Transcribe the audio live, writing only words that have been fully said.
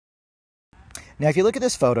Now, if you look at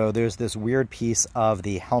this photo, there's this weird piece of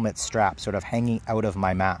the helmet strap sort of hanging out of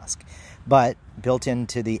my mask. But built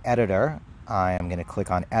into the editor, I am going to click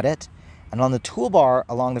on Edit. And on the toolbar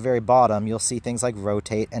along the very bottom, you'll see things like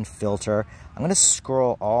Rotate and Filter. I'm going to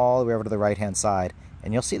scroll all the way over to the right-hand side,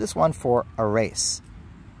 and you'll see this one for Erase.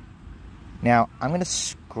 Now, I'm going to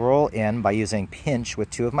scroll in by using Pinch with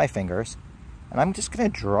 2 of my fingers, and I'm just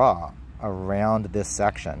going to draw around this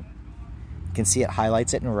section. You can see it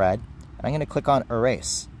highlights it in red, and I'm going to click on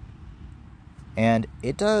Erase. And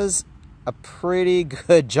it does a pretty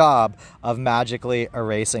good job of magically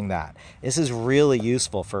erasing that. This is really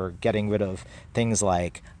useful for getting rid of things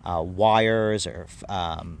like wires or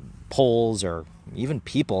poles or even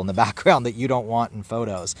people in the background that you don't want in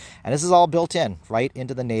photos. And this is all built in right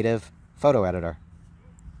into the native photo editor.